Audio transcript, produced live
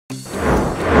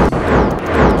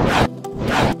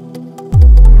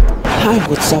Hi,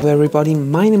 what's up everybody,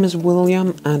 my name is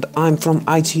William and I'm from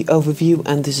IT Overview,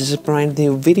 and this is a brand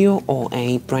new video or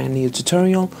a brand new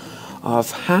tutorial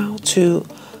of how to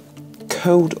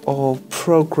code or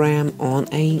program on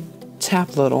a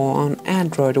tablet or on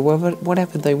Android or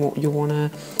whatever you want to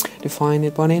define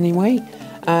it. But anyway,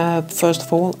 first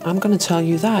of all, I'm gonna tell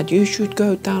you that you should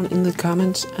go down in the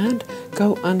comments and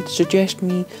go and suggest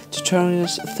me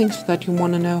tutorials, things that you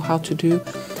want to know how to do,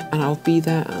 and I'll be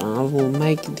there and I will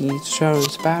make the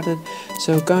tutorials about it.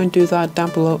 So go and do that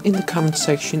down below in the comment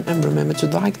section, and remember to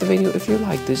like the video if you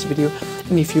like this video,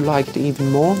 and if you liked it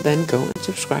even more, then go and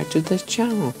subscribe to this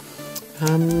channel.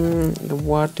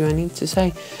 What do I need to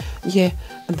say? Yeah,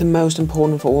 and the most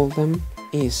important for all of them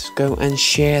is go and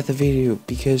share the video,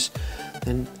 because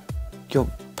then your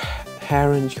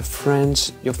parents, your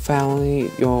friends, your family,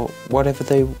 your whatever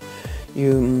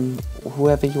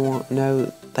whoever you want to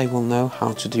know, they will know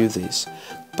how to do this.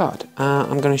 But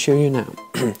I'm gonna show you now.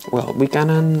 Well, we got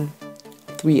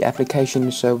 3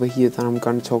 applications over here that I'm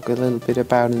gonna talk a little bit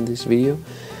about in this video.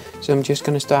 So I'm just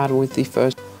gonna start with the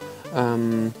first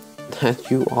that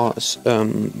you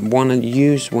wanna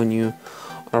use when you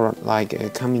are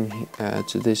coming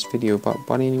to this video.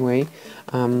 But anyway,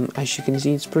 as you can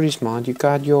see, it's pretty smart. You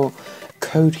got your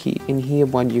code in here,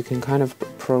 but you can kind of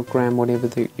program whatever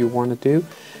you want to do.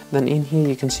 Then in here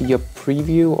you can see your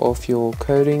preview of your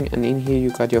coding, and in here you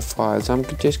got your files. I'm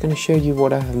just going to show you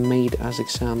what I have made as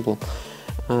example.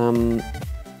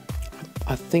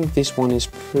 I think this one is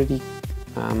pretty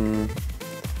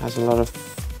has a lot of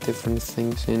different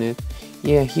things in it.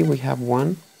 Yeah, here we have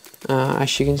one.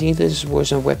 As you can see, this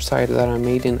was a website that I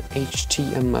made in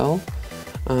HTML.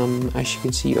 As you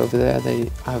can see over there,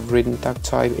 I've written duck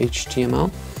type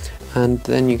HTML, and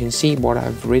then you can see what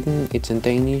I've written. It's in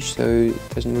Danish, so it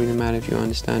doesn't really matter if you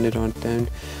understand it or don't.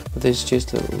 But this is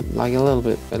just a little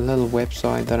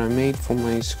website that I made for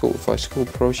my school, for a school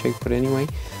project. But anyway,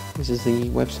 this is the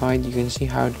website. You can see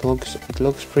how it looks. It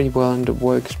looks pretty well and it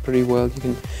works pretty well. You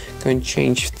can go and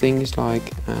change things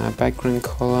like background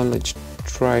color. Let's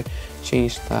try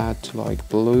change that to like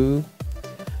blue,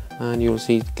 and you'll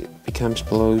see it becomes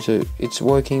blue, so it's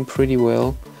working pretty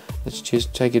well. Let's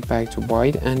just take it back to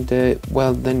white, and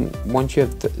well, then once you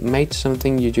have made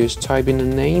something, you just type in a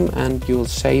name and you'll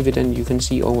save it, and you can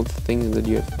see all the things that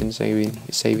you have been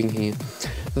saving here.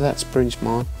 So that's pretty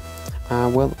smart.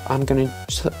 Well, I'm gonna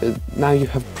now you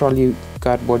have probably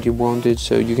got what you wanted,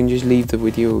 so you can just leave the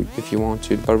video if you want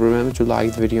to, but remember to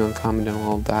like the video and comment on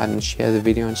all that, and share the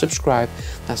video and subscribe.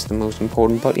 That's the most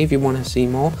important. But if you want to see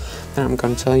more, then I'm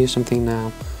gonna tell you something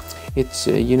now. It's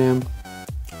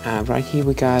right here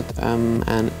we got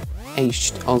an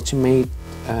ultimate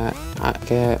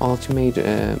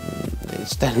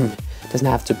doesn't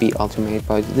have to be ultimate,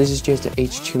 but this is just an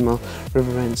HTML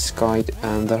reference guide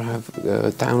that I have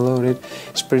downloaded.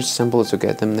 It's pretty simple to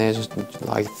get them. There's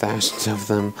like thousands of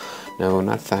them. No,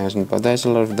 not thousands, but there's a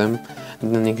lot of them.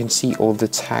 And then you can see all the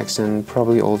tags and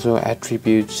probably also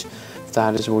attributes.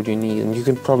 That is what you need. And you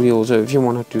can probably also, if you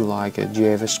want to do like a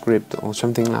javascript or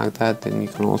something like that, then you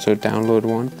can also download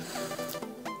one.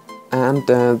 And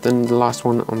then the last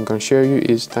one I'm going to show you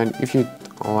is that if you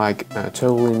like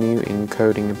totally new in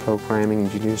coding and programming,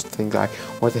 you just think like,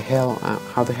 what the hell,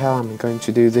 how the hell am I going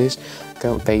to do this?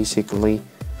 Go basically,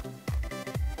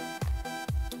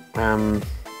 well,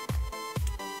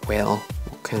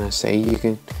 what can I say? You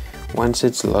can, once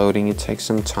it's loading, it takes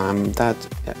some time.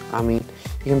 I mean,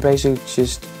 you can basically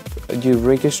just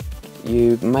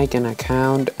you make an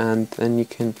account, and then you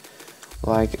can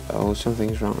like, oh,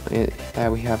 something's wrong, there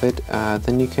we have it.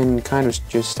 Then you can kind of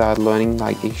just start learning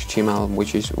like HTML,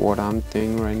 which is what I'm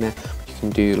doing right now. You can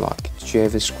do like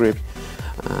JavaScript,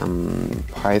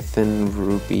 Python,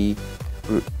 Ruby,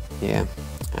 yeah,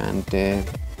 and a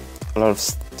lot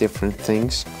of different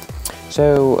things.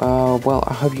 So well,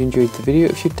 I hope you enjoyed the video.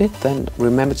 If you did, then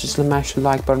remember to smash the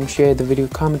like button, share the video,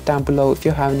 comment down below if you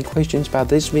have any questions about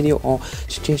this video or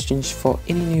suggestions for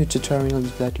any new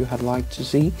tutorials that you had like to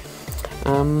see.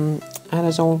 And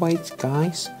as always,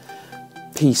 guys,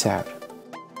 peace out.